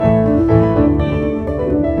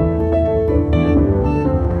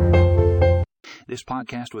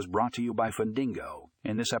podcast was brought to you by Fundingo.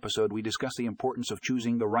 In this episode, we discuss the importance of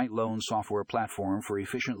choosing the right loan software platform for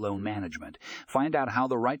efficient loan management. Find out how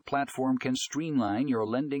the right platform can streamline your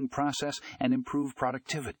lending process and improve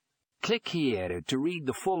productivity. Click here to read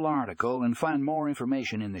the full article and find more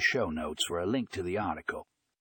information in the show notes for a link to the article.